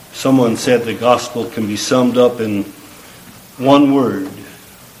Someone said the gospel can be summed up in one word: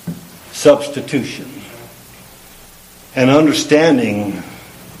 substitution. And understanding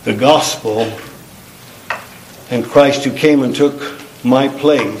the gospel and Christ who came and took my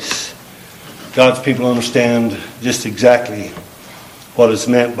place, God's people understand just exactly what is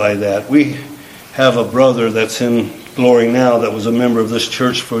meant by that. We have a brother that's in glory now that was a member of this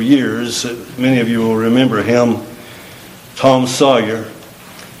church for years. Many of you will remember him, Tom Sawyer.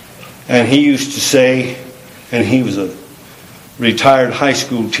 And he used to say, and he was a retired high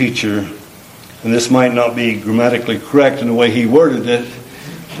school teacher, and this might not be grammatically correct in the way he worded it,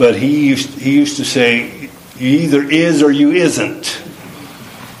 but he used to say, you either is or you isn't.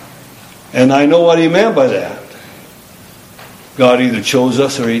 And I know what he meant by that. God either chose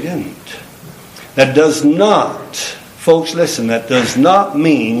us or he didn't. That does not, folks listen, that does not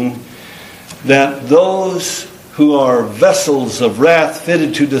mean that those who are vessels of wrath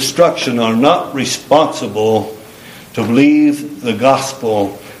fitted to destruction are not responsible to believe the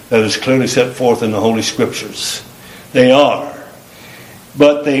gospel that is clearly set forth in the Holy Scriptures. They are.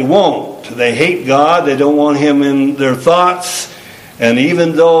 But they won't. They hate God. They don't want Him in their thoughts. And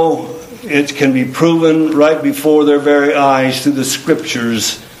even though it can be proven right before their very eyes through the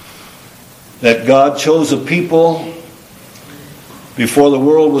Scriptures that God chose a people before the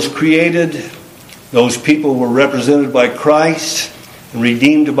world was created, those people were represented by Christ,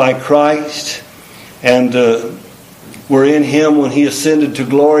 redeemed by Christ, and were in Him when He ascended to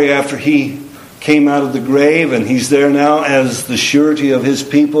glory after He came out of the grave, and He's there now as the surety of His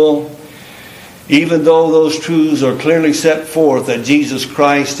people. Even though those truths are clearly set forth that Jesus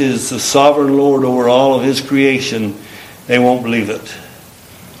Christ is the sovereign Lord over all of His creation, they won't believe it.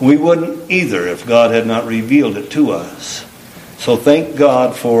 We wouldn't either if God had not revealed it to us. So thank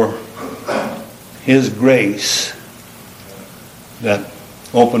God for His grace that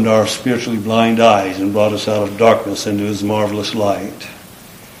opened our spiritually blind eyes and brought us out of darkness into His marvelous light.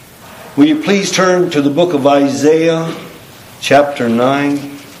 Will you please turn to the book of Isaiah, chapter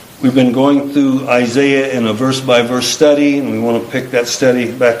 9. We've been going through Isaiah in a verse-by-verse study, and we want to pick that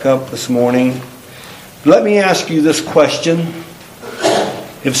study back up this morning. Let me ask you this question.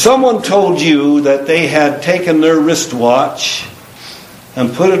 If someone told you that they had taken their wristwatch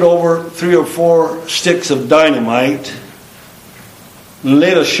and put it over 3 or 4 sticks of dynamite,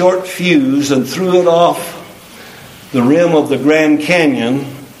 lit a short fuse and threw it off the rim of the Grand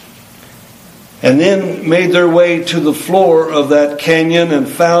Canyon, and then made their way to the floor of that canyon and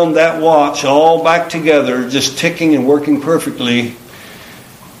found that watch all back together, just ticking and working perfectly,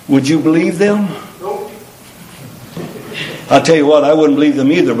 would you believe them? Nope. I'll tell you what, I wouldn't believe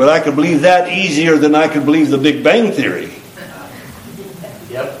them either, but I could believe that easier than I could believe the Big Bang Theory.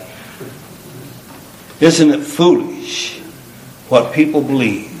 Yep. Isn't it foolish what people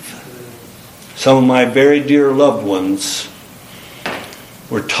believe? Some of my very dear loved ones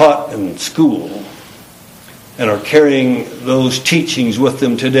were taught in school and are carrying those teachings with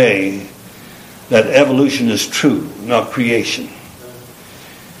them today that evolution is true, not creation.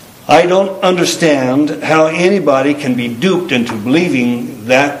 I don't understand how anybody can be duped into believing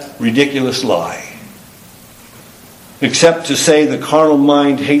that ridiculous lie, except to say the carnal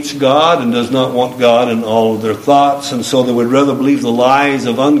mind hates God and does not want God in all of their thoughts, and so they would rather believe the lies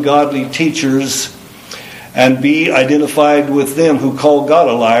of ungodly teachers and be identified with them who call God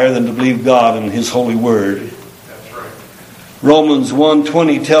a liar than to believe God and His holy word. That's right. Romans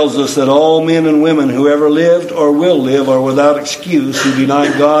 1:20 tells us that all men and women who ever lived or will live are without excuse who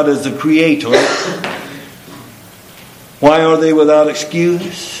deny God as the Creator. Why are they without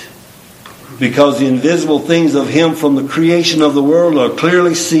excuse? Because the invisible things of Him from the creation of the world are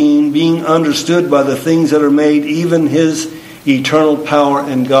clearly seen, being understood by the things that are made, even His eternal power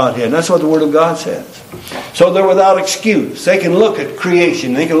and Godhead. And that's what the Word of God says. So they're without excuse. They can look at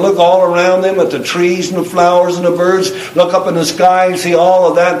creation. They can look all around them at the trees and the flowers and the birds. Look up in the sky and see all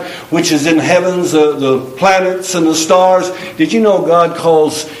of that which is in heavens, the planets and the stars. Did you know God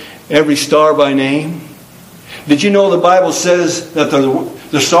calls every star by name? Did you know the Bible says that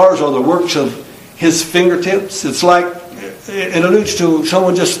the stars are the works of His fingertips? It's like, it alludes to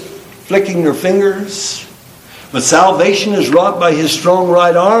someone just flicking their fingers. But salvation is wrought by His strong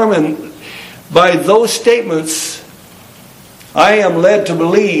right arm, and by those statements, I am led to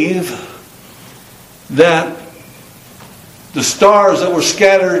believe that the stars that were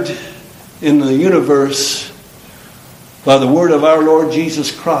scattered in the universe by the word of our Lord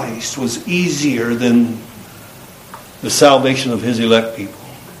Jesus Christ was easier than the salvation of His elect people.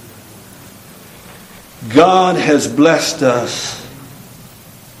 God has blessed us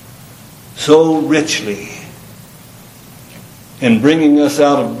so richly in bringing us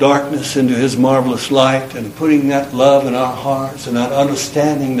out of darkness into His marvelous light and putting that love in our hearts and that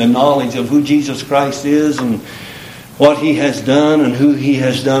understanding, the knowledge of who Jesus Christ is and what He has done and who He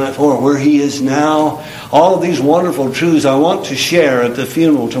has done it for, where He is now. All of these wonderful truths I want to share at the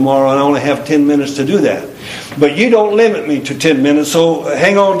funeral tomorrow. I only have 10 minutes to do that. But you don't limit me to 10 minutes, so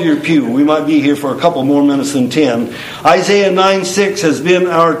hang on to your pew. We might be here for a couple more minutes than 10. Isaiah 9:6 has been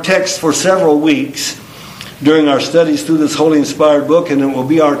our text for several weeks during our studies through this holy inspired book, and it will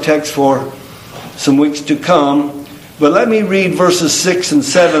be our text for some weeks to come. But let me read verses 6 and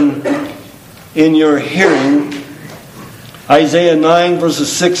 7 in your hearing. Isaiah 9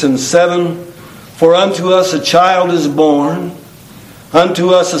 verses 6 and 7. For unto us a child is born, unto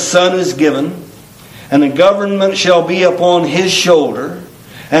us a son is given, and the government shall be upon His shoulder,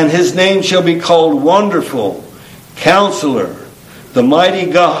 and His name shall be called Wonderful, Counselor, the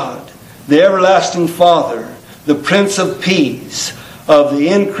Mighty God, the Everlasting Father, the Prince of Peace. Of the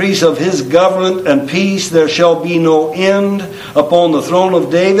increase of His government and peace there shall be no end upon the throne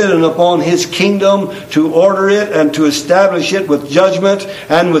of David and upon His kingdom, to order it and to establish it with judgment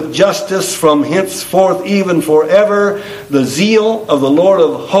and with justice from henceforth even forever. The zeal of the Lord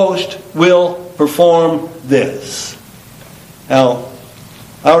of hosts will perform this. Now,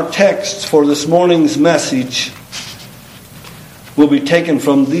 our text for this morning's message will be taken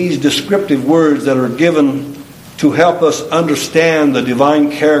from these descriptive words that are given to help us understand the divine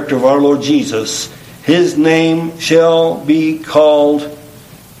character of our Lord Jesus. His name shall be called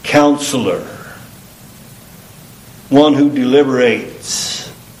Counselor, one who deliberates,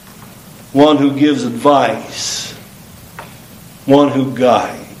 one who gives advice, one who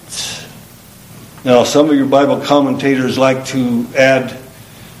guides. Now, some of your Bible commentators like to add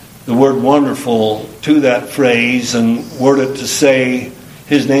the word wonderful to that phrase and word it to say,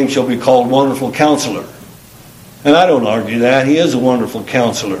 His name shall be called Wonderful Counselor. And I don't argue that. He is a wonderful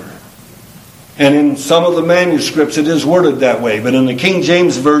counselor. And in some of the manuscripts it is worded that way. But in the King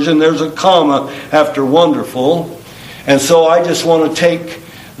James Version there's a comma after wonderful. And so I just want to take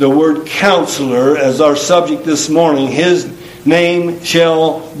the word counselor as our subject this morning. His name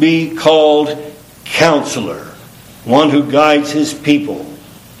shall be called Counselor. One who guides His people.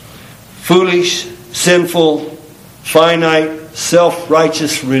 Foolish, sinful, finite,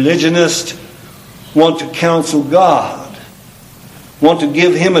 self-righteous religionist want to counsel God, want to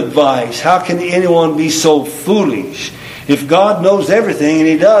give Him advice. How can anyone be so foolish? If God knows everything, and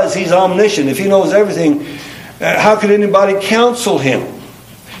He does, He's omniscient. If He knows everything, how could anybody counsel Him?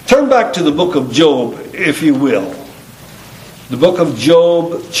 Turn back to the book of Job, if you will. The book of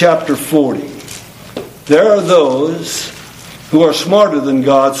Job, chapter 40. There are those who are smarter than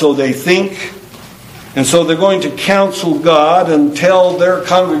God, so they think. And so they're going to counsel God and tell their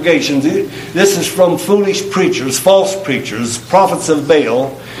congregations. This is from foolish preachers, false preachers, prophets of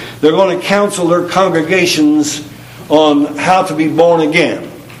Baal. They're going to counsel their congregations on how to be born again.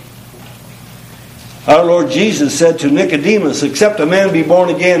 Our Lord Jesus said to Nicodemus, except a man be born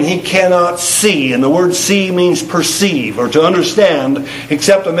again, he cannot see. And the word see means perceive or to understand.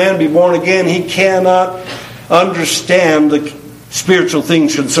 Except a man be born again, he cannot understand the spiritual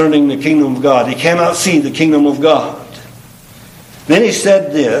things concerning the kingdom of God. He cannot see the kingdom of God. Then He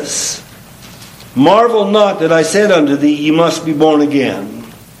said this, marvel not that I said unto thee, ye must be born again.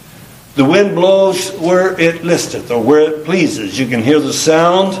 The wind blows where it listeth, or where it pleases. You can hear the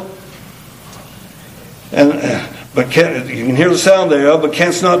sound, you can hear the sound thereof, but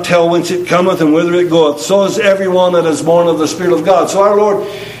canst not tell whence it cometh and whither it goeth. So is everyone that is born of the Spirit of God. So our Lord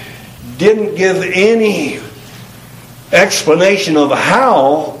didn't give any explanation of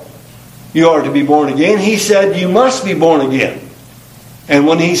how you are to be born again. He said you must be born again. And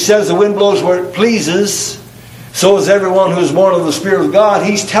when He says the wind blows where it pleases, so is everyone who is born of the Spirit of God.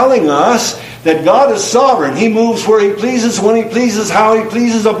 He's telling us that God is sovereign. He moves where He pleases, when He pleases, how He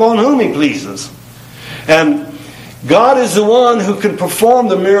pleases, upon whom He pleases. And God is the one who can perform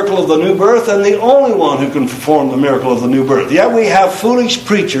the miracle of the new birth, and the only one who can perform the miracle of the new birth. Yet we have foolish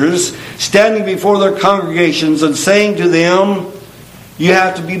preachers standing before their congregations and saying to them, you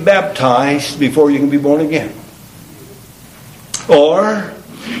have to be baptized before you can be born again. Or,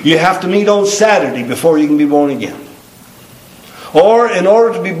 you have to meet on Saturday before you can be born again. Or, in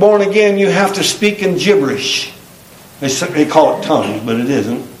order to be born again, you have to speak in gibberish. They call it tongues, but it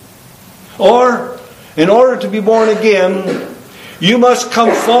isn't. Or, in order to be born again, you must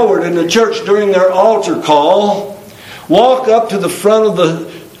come forward in the church during their altar call, walk up to the front of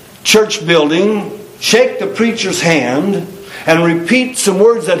the church building, shake the preacher's hand, and repeat some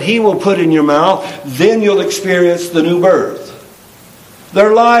words that he will put in your mouth. Then you'll experience the new birth.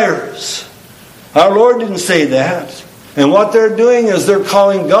 They're liars. Our Lord didn't say that. And what they're doing is they're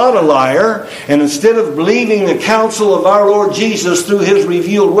calling God a liar. And instead of believing the counsel of our Lord Jesus through His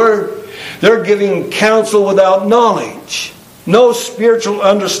revealed Word, they're giving counsel without knowledge. No spiritual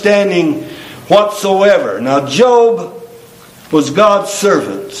understanding whatsoever. Now Job was God's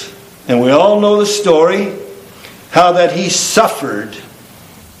servant. And we all know the story. How that he suffered.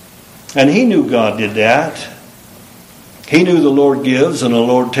 And he knew God did that. He knew the Lord gives and the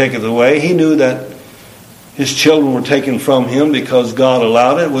Lord taketh away. He knew that his children were taken from him because God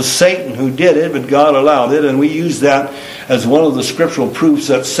allowed it. It was Satan who did it, but God allowed it. And we use that as one of the scriptural proofs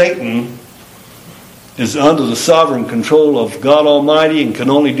that Satan is under the sovereign control of God Almighty and can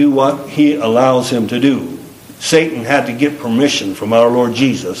only do what He allows him to do. Satan had to get permission from our Lord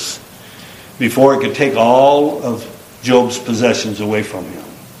Jesus before he could take all of Job's possessions away from him.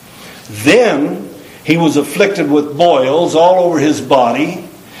 Then he was afflicted with boils all over his body,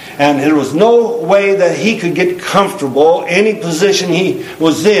 and there was no way that he could get comfortable. Any position he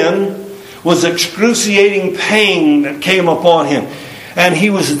was in was excruciating pain that came upon him. And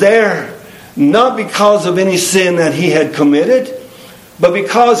he was there not because of any sin that he had committed, but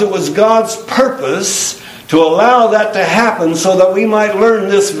because it was God's purpose to allow that to happen so that we might learn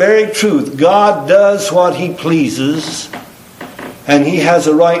this very truth. God does what He pleases, and He has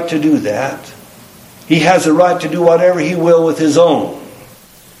a right to do that. He has a right to do whatever He will with His own.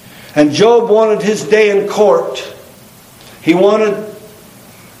 And Job wanted his day in court. He wanted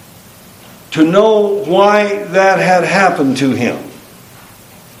to know why that had happened to him.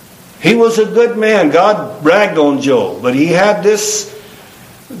 He was a good man. God bragged on Job, but he had this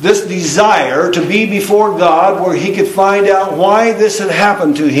desire to be before God where he could find out why this had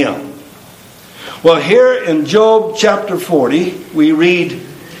happened to him. Well, here in Job chapter 40, we read,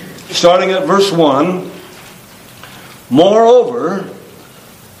 starting at verse 1, "Moreover,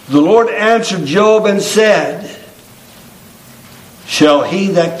 the Lord answered Job and said, Shall he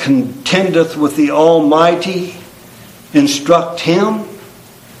that contendeth with the Almighty instruct him?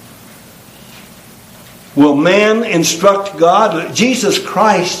 Will man instruct God?" Jesus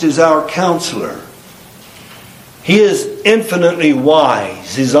Christ is our counselor. He is infinitely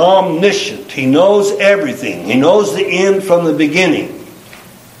wise. He's omniscient. He knows everything. He knows the end from the beginning.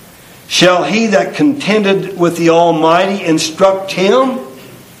 Shall he that contended with the Almighty instruct him?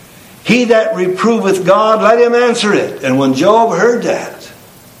 He that reproveth God, let him answer it. And when Job heard that,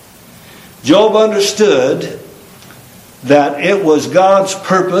 Job understood that it was God's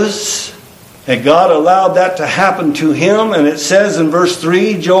purpose, and God allowed that to happen to him. And it says in verse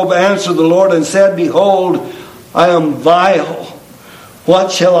 3, Job answered the Lord and said, Behold, I am vile.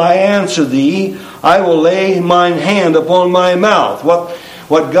 What shall I answer thee? I will lay mine hand upon my mouth.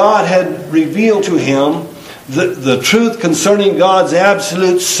 What God had revealed to him, the truth concerning God's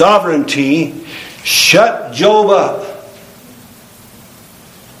absolute sovereignty, shut Job up.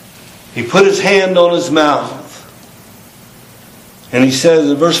 He put his hand on his mouth. And he says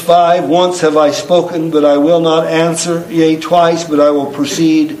in verse 5, Once have I spoken, but I will not answer. Yea, twice, but I will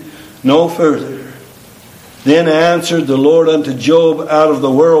proceed no further. Then answered the Lord unto Job out of the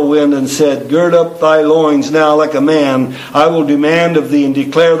whirlwind and said, Gird up thy loins now like a man. I will demand of thee, and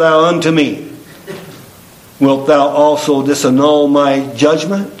declare thou unto me. Wilt thou also disannul my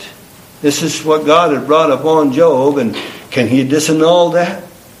judgment? This is what God had brought upon Job, and can he disannul that?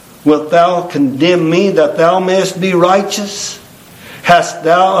 Wilt thou condemn me that thou mayest be righteous? Hast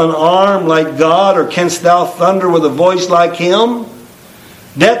thou an arm like God, or canst thou thunder with a voice like him?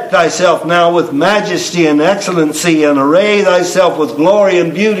 Deck thyself now with majesty and excellency, and array thyself with glory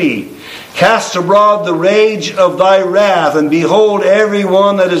and beauty. Cast abroad the rage of thy wrath, and behold every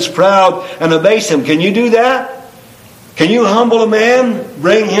one that is proud, and abase him. Can you do that? Can you humble a man?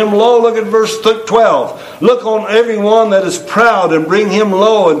 Bring him low. Look at verse 12. Look on every one that is proud, and bring him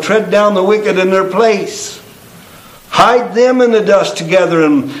low, and tread down the wicked in their place. Hide them in the dust together,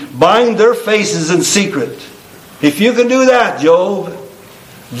 and bind their faces in secret. If you can do that, Job,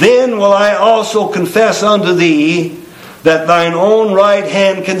 then will I also confess unto thee that thine own right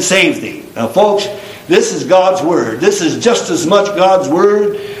hand can save thee. Now folks, this is God's Word. This is just as much God's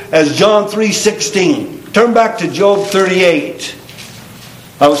Word as John 3:16. Turn back to Job 38.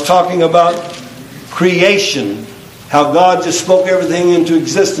 I was talking about creation. How God just spoke everything into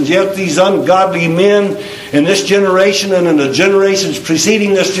existence. Yet these ungodly men in this generation and in the generations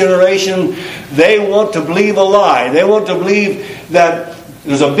preceding this generation, they want to believe a lie. They want to believe that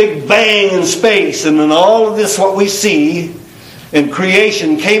there's a big bang in space, and then all of this, what we see in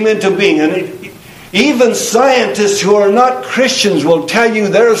creation, came into being. And even scientists who are not Christians will tell you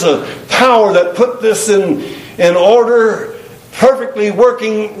there's a power that put this in order perfectly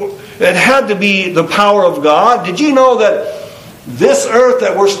working. It had to be the power of God. Did you know that this earth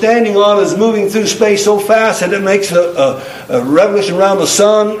that we're standing on is moving through space so fast that it makes a revolution around the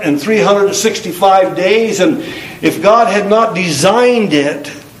sun in 365 days? And if God had not designed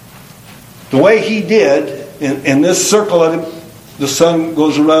it the way He did in this circle that the sun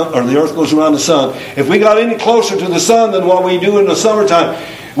goes around, or the earth goes around the sun, if we got any closer to the sun than what we do in the summertime,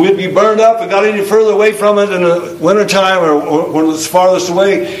 we'd be burned up. If we got any further away from it in the wintertime or when it's farthest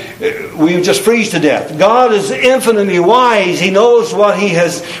away, we would just freeze to death. God is infinitely wise. He knows what He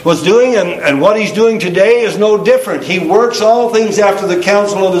was doing, and what He's doing today is no different. He works all things after the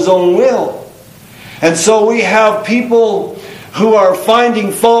counsel of His own will. And so we have people who are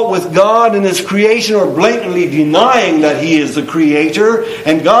finding fault with God and His creation, or blatantly denying that He is the Creator.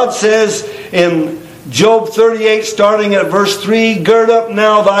 And God says in Job 38, starting at verse 3, "Gird up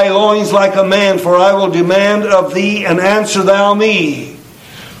now thy loins like a man, for I will demand of thee, and answer thou me.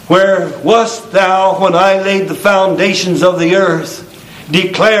 Where wast thou when I laid the foundations of the earth?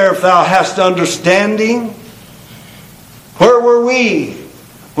 Declare if thou hast understanding." Where were we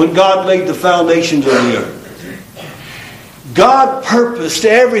when God laid the foundations of the earth? God purposed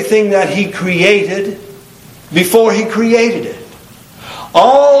everything that He created before He created it.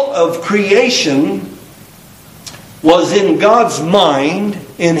 All of creation was in God's mind,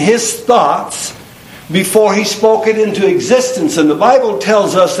 in His thoughts, before He spoke it into existence. And the Bible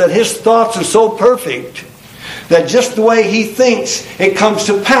tells us that His thoughts are so perfect that just the way He thinks, it comes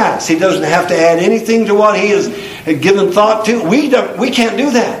to pass. He doesn't have to add anything to what He has given thought to. We can't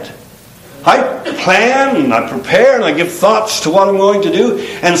do that. I plan and I prepare and I give thoughts to what I'm going to do,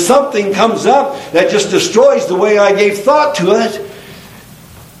 and something comes up that just destroys the way I gave thought to it.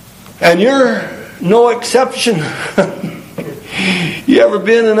 And you're no exception. You ever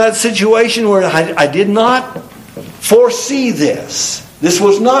been in that situation where I did not foresee this? This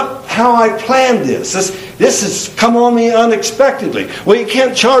was not how I planned this. This has come on me unexpectedly. Well, you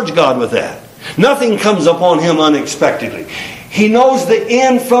can't charge God with that. Nothing comes upon Him unexpectedly. He knows the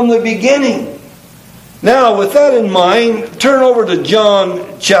end from the beginning. Now, with that in mind, turn over to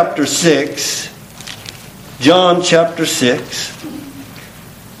John chapter 6. John chapter 6.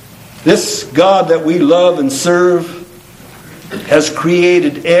 This God that we love and serve has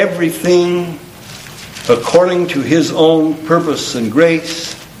created everything according to His own purpose and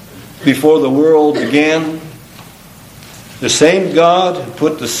grace before the world began. The same God who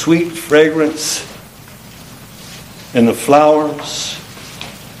put the sweet fragrance in the flowers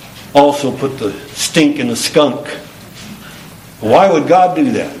also put the stink in the skunk. Why would God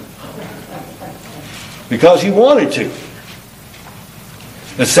do that? Because He wanted to.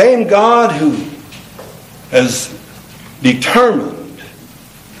 The same God who has determined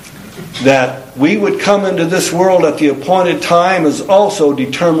that we would come into this world at the appointed time is also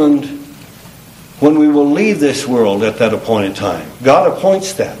determined when we will leave this world at that appointed time. God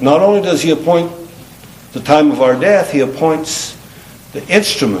appoints that. Not only does He appoint the time of our death, He appoints the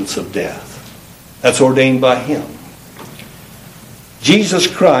instruments of death. That's ordained by Him. Jesus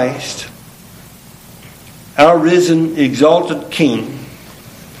Christ, our risen, exalted King,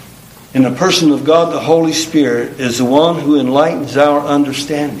 in the person of God the Holy Spirit, is the one who enlightens our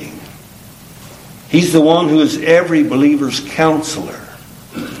understanding. He's the one who is every believer's counselor,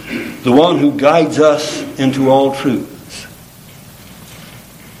 the one who guides us into all truths.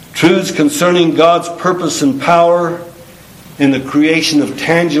 Truths concerning God's purpose and power in the creation of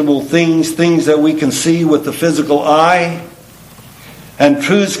tangible things, things that we can see with the physical eye, and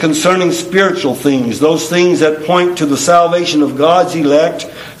truths concerning spiritual things, those things that point to the salvation of God's elect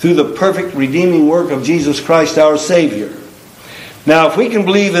through the perfect redeeming work of Jesus Christ our Savior. Now, if we can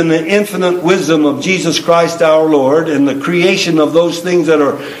believe in the infinite wisdom of Jesus Christ our Lord and the creation of those things that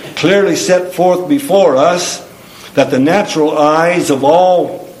are clearly set forth before us, that the natural eyes of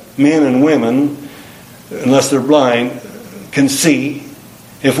all men and women, unless they're blind, can see,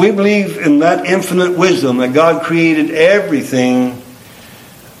 if we believe in that infinite wisdom that God created everything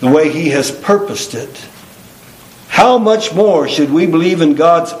the way He has purposed it, how much more should we believe in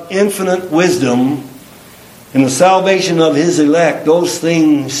God's infinite wisdom in the salvation of His elect, those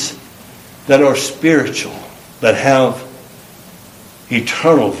things that are spiritual, that have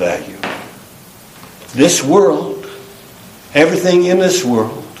eternal value? This world, everything in this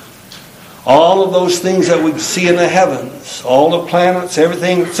world, all of those things that we see in the heavens, all the planets,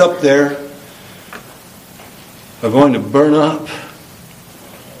 everything that's up there, are going to burn up.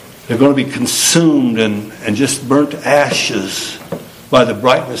 They're going to be consumed and just burnt to ashes by the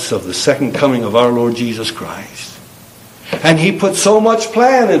brightness of the second coming of our Lord Jesus Christ. And He put so much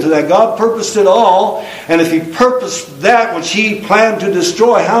plan into that. God purposed it all. And if He purposed that which He planned to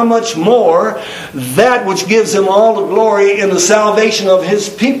destroy, how much more that which gives Him all the glory in the salvation of His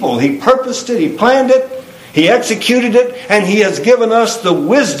people. He purposed it. He planned it. He executed it. And He has given us the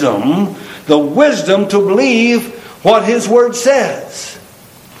wisdom to believe what His Word says.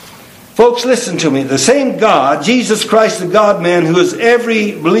 Folks, listen to me. The same God, Jesus Christ, the God-man, who is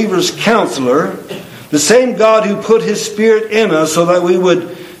every believer's counselor, the same God who put His Spirit in us so that we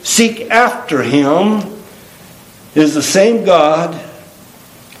would seek after Him, is the same God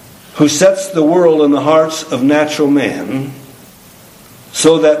who sets the world in the hearts of natural men,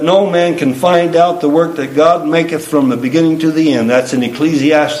 so that no man can find out the work that God maketh from the beginning to the end. That's in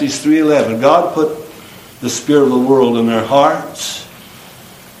Ecclesiastes 3:11. God put the spirit of the world in their hearts.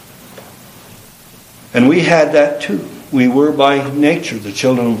 And we had that too. We were by nature the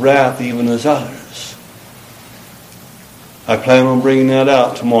children of wrath, even as others. I plan on bringing that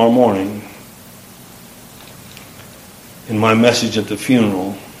out tomorrow morning in my message at the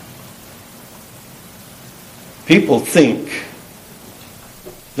funeral. People think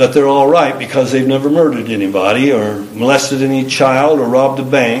that they're all right because they've never murdered anybody or molested any child or robbed a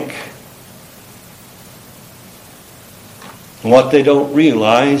bank. And what they don't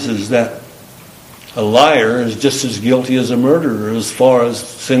realize is that a liar is just as guilty as a murderer as far as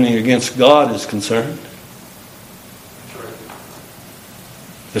sinning against God is concerned.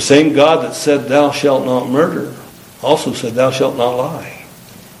 The same God that said, "Thou shalt not murder," also said, "Thou shalt not lie."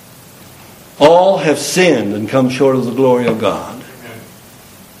 All have sinned and come short of the glory of God.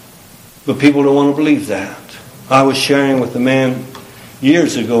 But people don't want to believe that. I was sharing with a man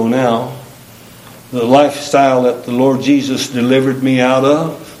years ago now the lifestyle that the Lord Jesus delivered me out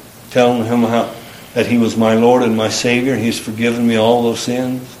of, telling him that He was my Lord and my Savior, and He's forgiven me all those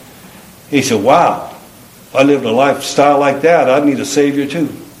sins. He said, "Wow, if I lived a lifestyle like that, I'd need a Savior too."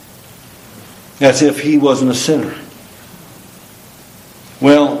 As if he wasn't a sinner.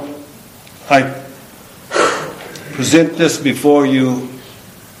 Well, I present this before you.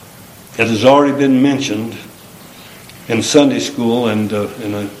 It has already been mentioned in Sunday school and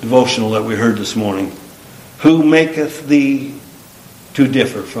in a devotional that we heard this morning. Who maketh thee to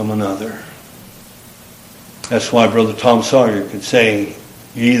differ from another? That's why Brother Tom Sawyer could say,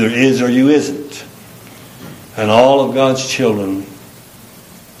 "You either is or you isn't." And all of God's children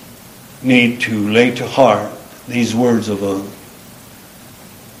need to lay to heart these words of a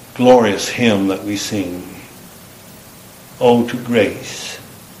glorious hymn that we sing. "Oh, to grace,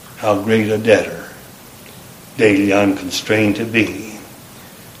 how great a debtor daily I'm constrained to be."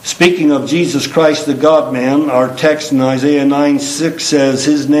 Speaking of Jesus Christ the God-man, our text in Isaiah 9:6 says,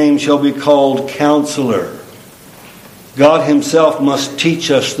 "His name shall be called Counselor." God Himself must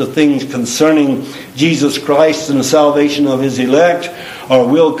teach us the things concerning Jesus Christ and the salvation of His elect, or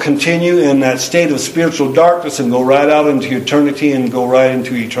we'll continue in that state of spiritual darkness and go right out into eternity and go right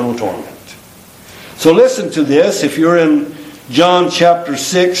into eternal torment. So listen to this. If you're in John chapter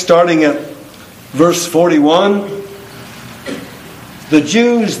 6, starting at verse 41. The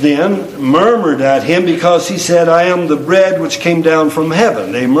Jews then murmured at Him because He said, "I am the bread which came down from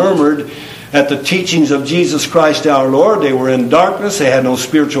heaven." They murmured at the teachings of Jesus Christ our Lord. They were in darkness. They had no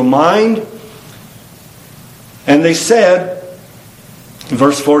spiritual mind. And they said,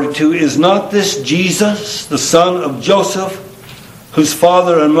 verse 42, "Is not this Jesus, the son of Joseph, whose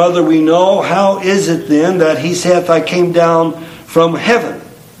father and mother we know? How is it then that He saith, I came down from heaven?"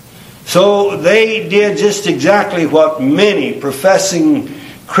 So they did just exactly what many professing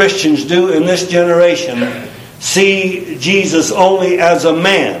Christians do in this generation. See Jesus only as a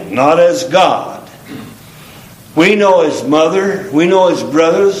man, not as God. We know His mother. We know His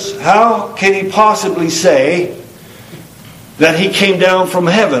brothers. How can He possibly say that He came down from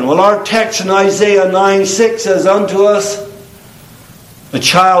heaven? Well, our text in Isaiah 9:6 says, "Unto us a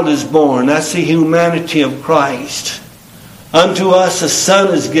child is born." That's the humanity of Christ. "Unto us a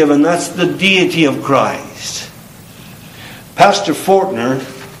son is given." That's the deity of Christ. Pastor Fortner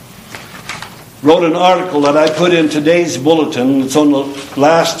wrote an article that I put in today's bulletin. It's on the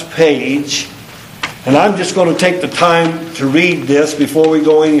last page. And I'm just going to take the time to read this before we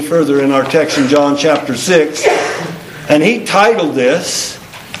go any further in our text in John chapter 6. And he titled this,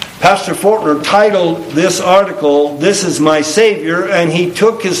 Pastor Fortner titled this article, "This is My Savior," and he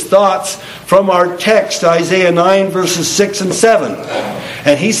took his thoughts from our text, Isaiah 9, verses 6 and 7.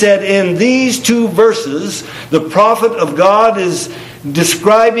 And he said, in these two verses, the prophet of God is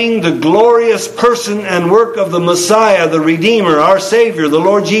describing the glorious person and work of the Messiah, the Redeemer, our Savior, the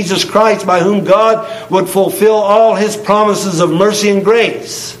Lord Jesus Christ, by whom God would fulfill all His promises of mercy and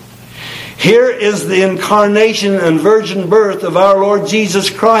grace. Here is the incarnation and virgin birth of our Lord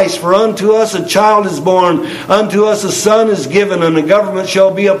Jesus Christ. For unto us a child is born, unto us a son is given, and the government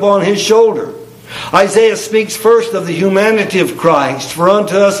shall be upon his shoulder. Isaiah speaks first of the humanity of Christ. For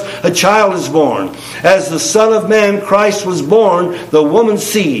unto us a child is born. As the Son of Man, Christ was born, the woman's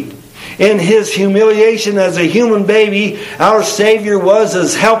seed. In His humiliation as a human baby, our Savior was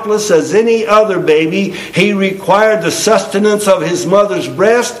as helpless as any other baby. He required the sustenance of His mother's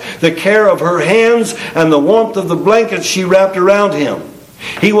breast, the care of her hands, and the warmth of the blankets she wrapped around Him.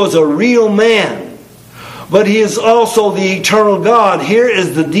 He was a real man. But He is also the eternal God. Here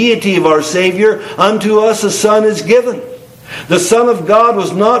is the deity of our Savior. Unto us a Son is given. The Son of God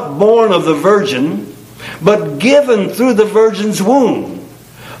was not born of the Virgin, but given through the Virgin's womb.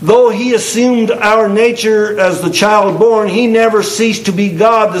 Though He assumed our nature as the child born, He never ceased to be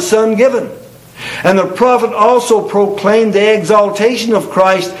God, the Son given. And the prophet also proclaimed the exaltation of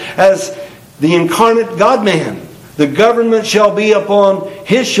Christ as the incarnate God-man. The government shall be upon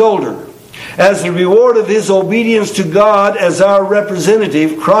His shoulder. As the reward of His obedience to God as our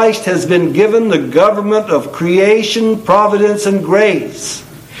representative, Christ has been given the government of creation, providence, and grace.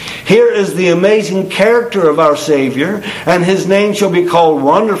 Here is the amazing character of our Savior, and His name shall be called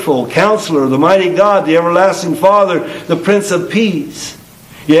Wonderful, Counselor, the Mighty God, the Everlasting Father, the Prince of Peace.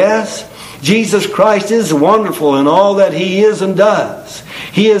 Yes, Jesus Christ is wonderful in all that He is and does.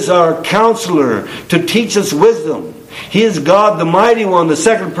 He is our Counselor to teach us wisdom. He is God the Mighty One, the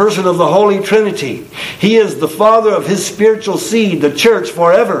second person of the Holy Trinity. He is the Father of His spiritual seed, the church,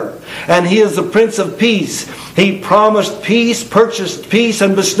 forever. And He is the Prince of Peace. He promised peace, purchased peace,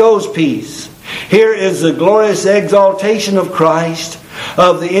 and bestows peace. Here is the glorious exaltation of Christ.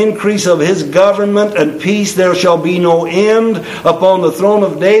 Of the increase of His government and peace there shall be no end upon the throne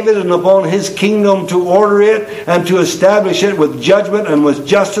of David and upon His kingdom, to order it and to establish it with judgment and with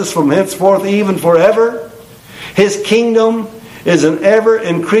justice from henceforth even forever. His kingdom is an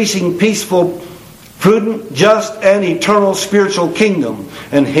ever-increasing, peaceful, prudent, just, and eternal spiritual kingdom.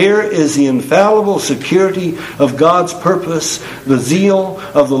 And here is the infallible security of God's purpose. The zeal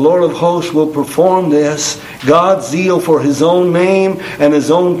of the Lord of hosts will perform this. God's zeal for His own name and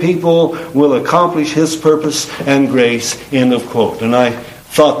His own people will accomplish His purpose and grace. End of quote. And I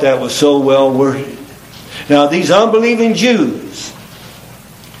thought that was so well worded. Now, these unbelieving Jews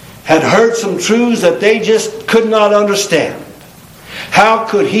had heard some truths that they just could not understand. How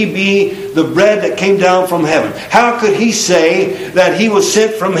could He be the bread that came down from heaven? How could He say that He was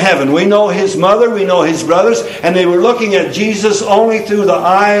sent from heaven? We know His mother, we know His brothers, and they were looking at Jesus only through the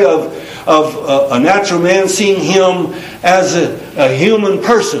eye of a natural man, seeing Him as a human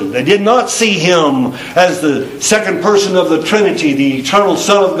person. They did not see Him as the second person of the Trinity, the eternal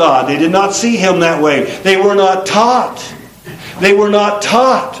Son of God. They did not see Him that way. They were not taught. They were not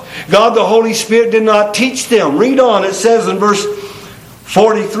taught. God the Holy Spirit did not teach them. Read on. It says in verse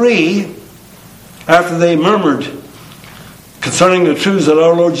 43, after they murmured concerning the truths that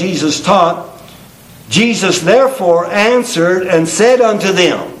our Lord Jesus taught, Jesus therefore answered and said unto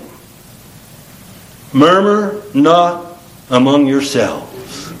them, Murmur not among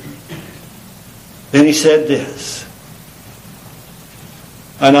yourselves. Then He said this,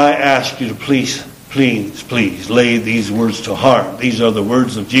 and I ask you to please lay these words to heart. These are the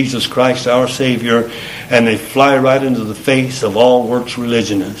words of Jesus Christ, our Savior, and they fly right into the face of all works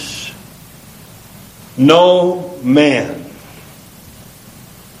religionists. No man,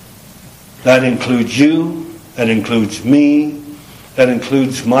 that includes you, that includes me, that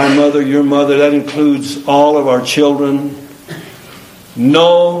includes my mother, your mother, that includes all of our children.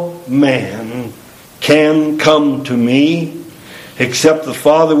 No man can come to me except the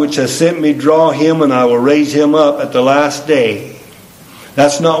Father which has sent me draw him, and I will raise him up at the last day.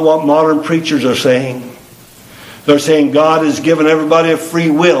 That's not what modern preachers are saying. They're saying God has given everybody a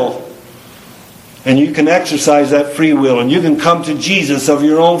free will, and you can exercise that free will, and you can come to Jesus of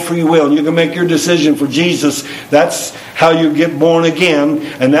your own free will, and you can make your decision for Jesus. That's how you get born again,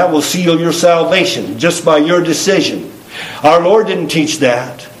 and that will seal your salvation just by your decision. Our Lord didn't teach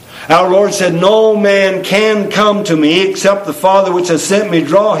that. Our Lord said, no man can come to me except the Father which has sent me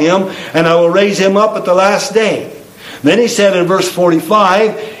draw him, and I will raise him up at the last day. Then He said in verse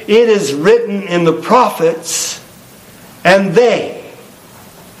 45, it is written in the prophets, and they,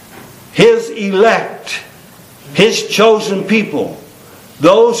 His elect, His chosen people,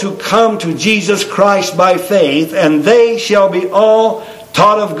 those who come to Jesus Christ by faith, and they shall be all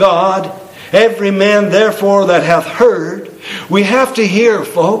taught of God. Every man therefore that hath heard. We have to hear,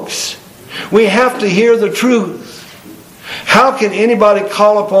 folks. We have to hear the truth. How can anybody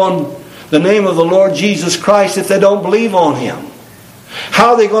call upon the name of the Lord Jesus Christ if they don't believe on Him?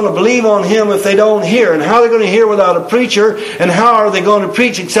 How are they going to believe on Him if they don't hear? And how are they going to hear without a preacher? And how are they going to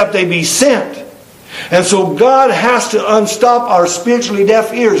preach except they be sent? And so God has to unstop our spiritually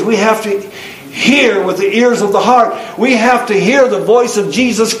deaf ears. We have to hear with the ears of the heart. We have to hear the voice of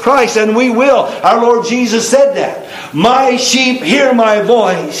Jesus Christ, and we will. Our Lord Jesus said that. My sheep hear my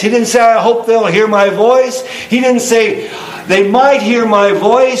voice. He didn't say, I hope they'll hear my voice. He didn't say, they might hear my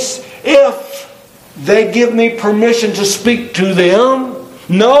voice if they give me permission to speak to them.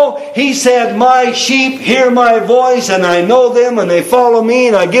 No, He said, my sheep hear my voice, and I know them, and they follow me,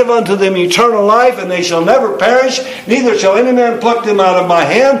 and I give unto them eternal life, and they shall never perish, neither shall any man pluck them out of my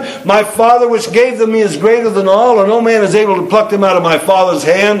hand. My Father which gave them me is greater than all, and no man is able to pluck them out of my Father's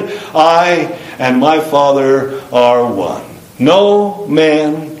hand. I and my Father are one. No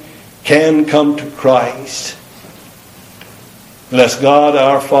man can come to Christ unless God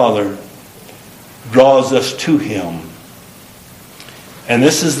our Father draws us to Him. And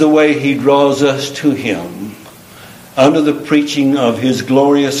this is the way He draws us to Him, under the preaching of His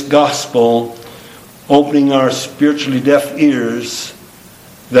glorious gospel, opening our spiritually deaf ears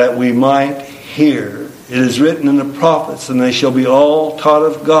that we might hear. It is written in the prophets, and they shall be all taught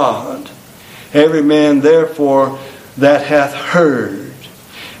of God. Every man therefore that hath heard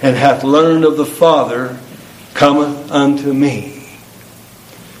and hath learned of the Father cometh unto me.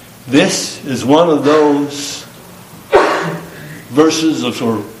 This is one of those verses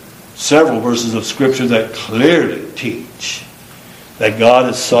or several verses of Scripture that clearly teach that God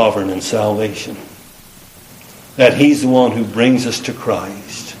is sovereign in salvation. That He's the one who brings us to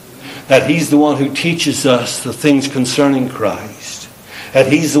Christ. That He's the one who teaches us the things concerning Christ. That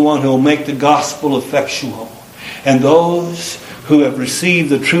He's the one who will make the gospel effectual. And those who have received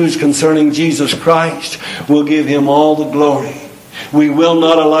the truths concerning Jesus Christ will give Him all the glory. We will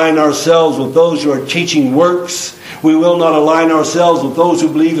not align ourselves with those who are teaching works. We will not align ourselves with those who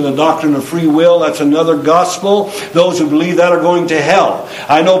believe in the doctrine of free will. That's another gospel. Those who believe that are going to hell.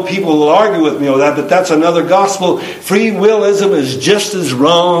 I know people will argue with me on that, but that's another gospel. Free willism is just as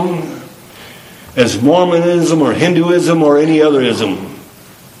wrong as Mormonism or Hinduism or any other ism.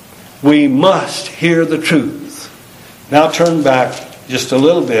 We must hear the truth. Now turn back just a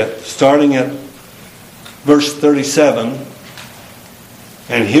little bit, starting at verse 37,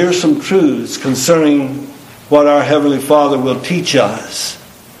 and hear some truths concerning what our Heavenly Father will teach us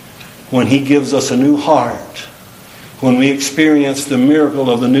when He gives us a new heart, when we experience the miracle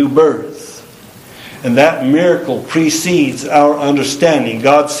of the new birth. And that miracle precedes our understanding.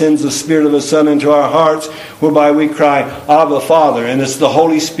 God sends the Spirit of His Son into our hearts, whereby we cry, Abba, Father. And it's the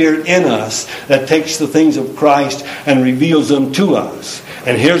Holy Spirit in us that takes the things of Christ and reveals them to us.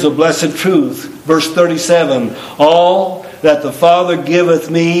 And here's a blessed truth. Verse 37, all that the Father giveth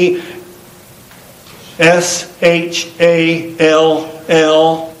me, S-H-A-L-L,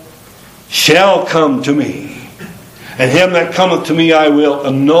 shall come to me. And him that cometh to me I will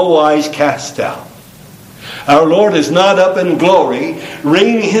in no wise cast out. Our Lord is not up in glory,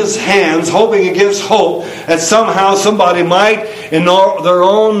 wringing His hands, hoping against hope that somehow somebody might, in their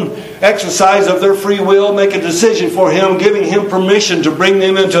own exercise of their free will, make a decision for Him, giving Him permission to bring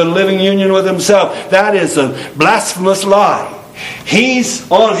them into a living union with Himself. That is a blasphemous lie. He's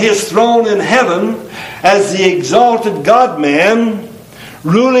on His throne in heaven as the exalted God-man,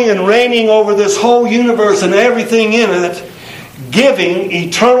 ruling and reigning over this whole universe and everything in it, giving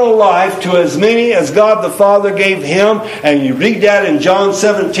eternal life to as many as God the Father gave Him. And you read that in John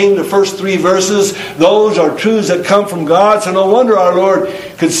 17, the first 3 verses. Those are truths that come from God. So no wonder our Lord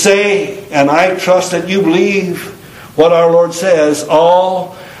could say, and I trust that you believe what our Lord says,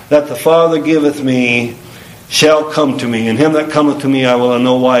 all that the Father giveth me shall come to me, and him that cometh to me I will in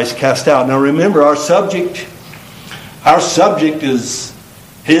no wise cast out. Now remember, our subject is,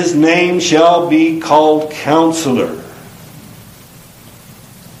 His name shall be called Counselor,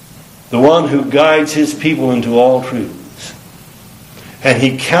 the one who guides His people into all truths. And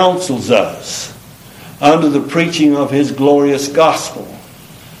He counsels us under the preaching of His glorious gospel.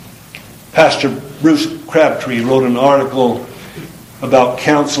 Pastor Bruce Crabtree wrote an article about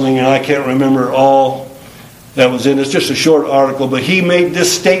counseling, and I can't remember all that was in it. It's just a short article, but he made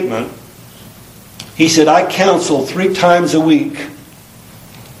this statement. He said, I counsel 3 times a week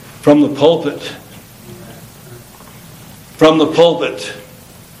from the pulpit. From the pulpit.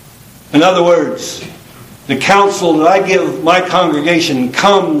 In other words, the counsel that I give my congregation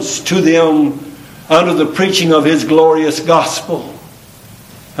comes to them under the preaching of His glorious gospel.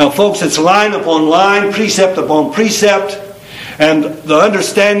 Now folks, it's line upon line, precept upon precept, and the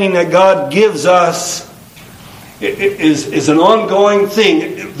understanding that God gives us is an ongoing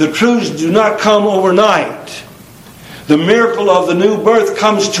thing. The truths do not come overnight. The miracle of the new birth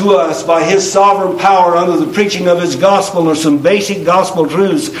comes to us by His sovereign power under the preaching of His gospel. There's some basic gospel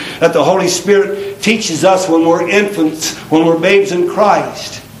truths that the Holy Spirit teaches us when we're infants, when we're babes in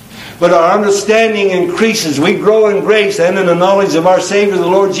Christ. But our understanding increases. We grow in grace and in the knowledge of our Savior, the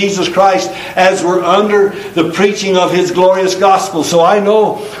Lord Jesus Christ, as we're under the preaching of His glorious gospel. So I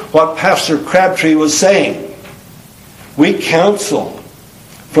know what Pastor Crabtree was saying. We counsel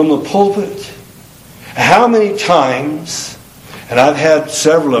from the pulpit. How many times, and I've had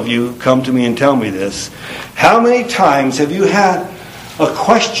several of you come to me and tell me this, how many times have you had a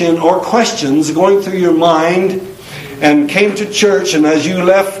question or questions going through your mind and came to church, and as you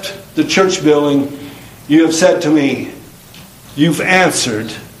left the church building, you have said to me, you've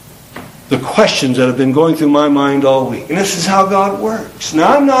answered the questions that have been going through my mind all week. And this is how God works.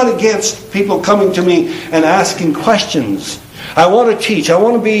 Now, I'm not against people coming to me and asking questions. I want to teach. I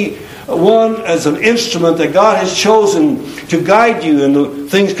want to be one as an instrument that God has chosen to guide you in the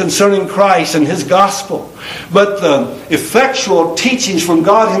things concerning Christ and His gospel. But the effectual teachings from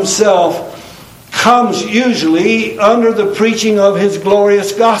God Himself comes usually under the preaching of His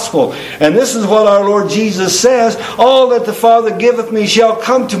glorious gospel. And this is what our Lord Jesus says, all that the Father giveth me shall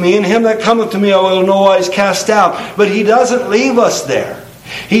come to me, and him that cometh to me I will in no wise cast out. But He doesn't leave us there.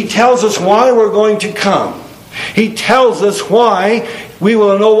 He tells us why we're going to come. He tells us why we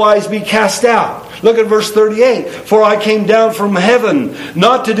will in no wise be cast out. Look at verse 38. For I came down from heaven,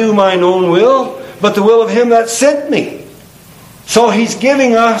 not to do mine own will, but the will of Him that sent me. So He's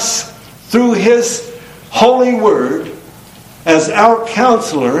giving us, through His holy word, as our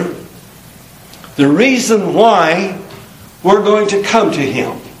counselor, the reason why we're going to come to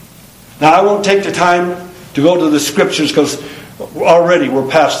Him. Now, I won't take the time to go to the Scriptures because already we're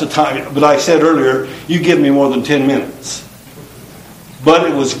past the time. But I said earlier, you give me more than 10 minutes. But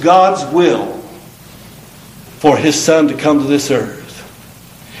it was God's will for His Son to come to this earth.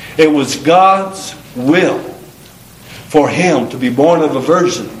 It was God's will for Him to be born of a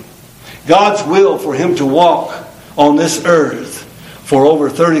virgin. God's will for Him to walk on this earth for over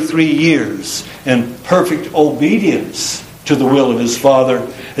 33 years in perfect obedience to the will of His Father,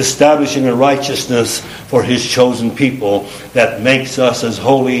 establishing a righteousness for His chosen people that makes us as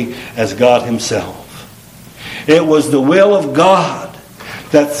holy as God Himself. It was the will of God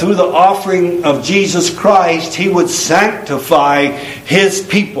that through the offering of Jesus Christ, He would sanctify His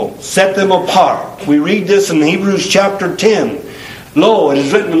people, set them apart. We read this in Hebrews chapter 10. Lo, it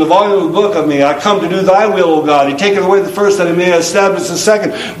is written in the volume of the book of me, I come to do Thy will, O God. He taketh away the first that He may establish the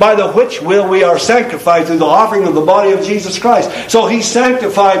second, by the which will we are sanctified through the offering of the body of Jesus Christ. So He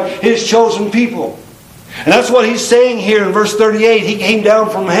sanctified His chosen people. And that's what He's saying here in verse 38. He came down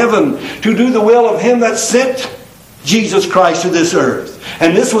from heaven to do the will of Him that sent Jesus Christ to this earth.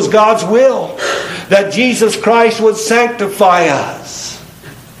 And this was God's will, that Jesus Christ would sanctify us,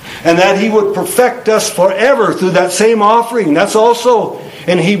 and that He would perfect us forever through that same offering. That's also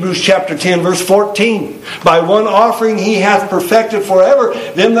in Hebrews chapter 10 verse 14. By one offering He hath perfected forever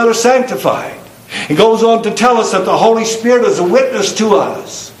them that are sanctified. It goes on to tell us that the Holy Spirit is a witness to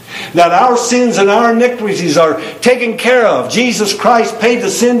us, that our sins and our iniquities are taken care of. Jesus Christ paid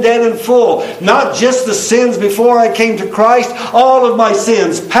the sin debt in full. Not just the sins before I came to Christ. All of my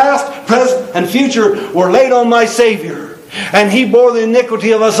sins, past, present, and future, were laid on my Savior. And He bore the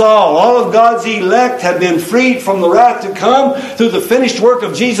iniquity of us all. All of God's elect have been freed from the wrath to come through the finished work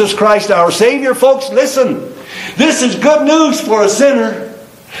of Jesus Christ our Savior. Folks, listen. This is good news for a sinner.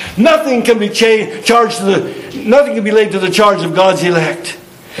 Nothing can be nothing can be laid to the charge of God's elect.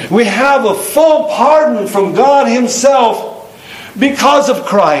 We have a full pardon from God Himself because of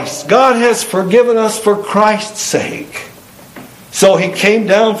Christ. God has forgiven us for Christ's sake. So He came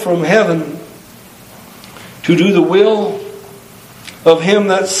down from heaven to do the will of Him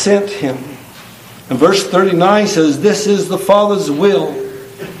that sent Him. And verse 39 says, This is the Father's will,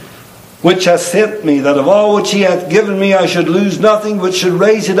 which hath sent me, that of all which He hath given me I should lose nothing, but should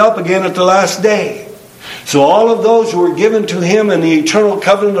raise it up again at the last day. So all of those who were given to Him in the eternal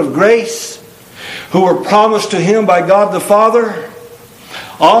covenant of grace, who were promised to Him by God the Father,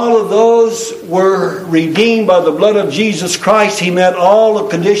 all of those were redeemed by the blood of Jesus Christ. He met all the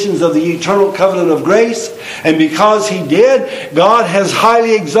conditions of the eternal covenant of grace. And because He did, God has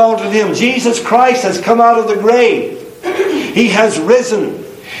highly exalted Him. Jesus Christ has come out of the grave. He has risen.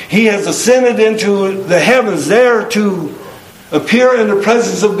 He has ascended into the heavens there to appear in the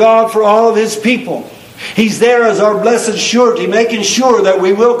presence of God for all of His people. He's there as our blessed surety, making sure that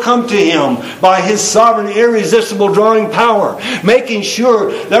we will come to Him by His sovereign, irresistible drawing power. Making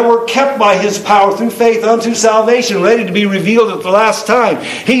sure that we're kept by His power through faith unto salvation, ready to be revealed at the last time.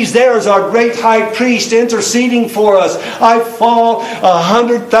 He's there as our great high priest, interceding for us. I fall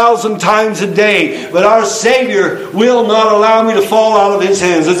 100,000 times a day, but our Savior will not allow me to fall out of His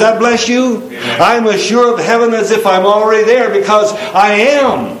hands. Does that bless you? I'm as sure of heaven as if I'm already there, because I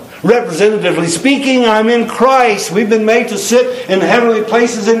am. Representatively speaking, I'm in Christ. We've been made to sit in heavenly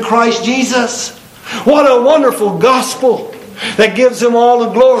places in Christ Jesus. What a wonderful gospel that gives Him all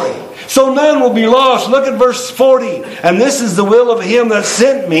the glory. So none will be lost. Look at verse 40. And this is the will of Him that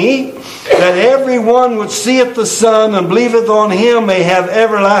sent me, that everyone which seeth the Son and believeth on Him may have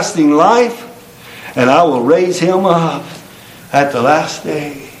everlasting life, and I will raise him up at the last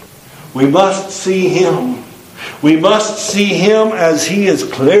day. We must see Him. We must see Him as He is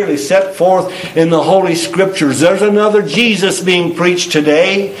clearly set forth in the Holy Scriptures. There's another Jesus being preached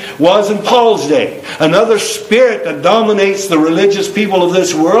today. Was in Paul's day. Another spirit that dominates the religious people of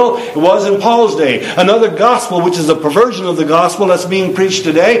this world. It was in Paul's day. Another gospel, which is a perversion of the gospel, that's being preached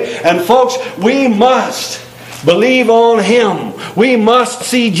today. And folks, we must believe on Him. We must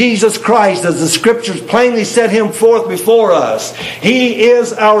see Jesus Christ as the Scriptures plainly set Him forth before us. He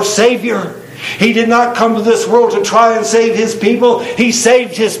is our Savior. He did not come to this world to try and save His people. He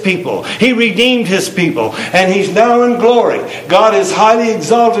saved His people. He redeemed His people. And He's now in glory. God has highly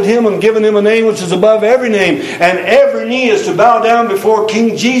exalted Him and given Him a name which is above every name. And every knee is to bow down before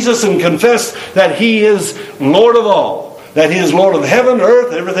King Jesus and confess that He is Lord of all. That He is Lord of heaven,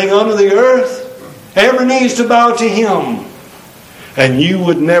 earth, everything under the earth. Every knee is to bow to Him. And you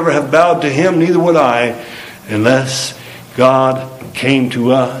would never have bowed to Him, neither would I, unless God came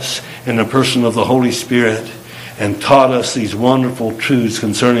to us in the person of the Holy Spirit and taught us these wonderful truths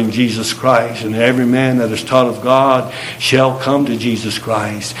concerning Jesus Christ. And every man that is taught of God shall come to Jesus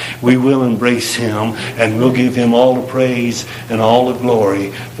Christ. We will embrace Him, and we'll give Him all the praise and all the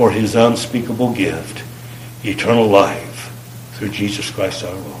glory for His unspeakable gift, eternal life, through Jesus Christ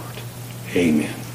our Lord. Amen.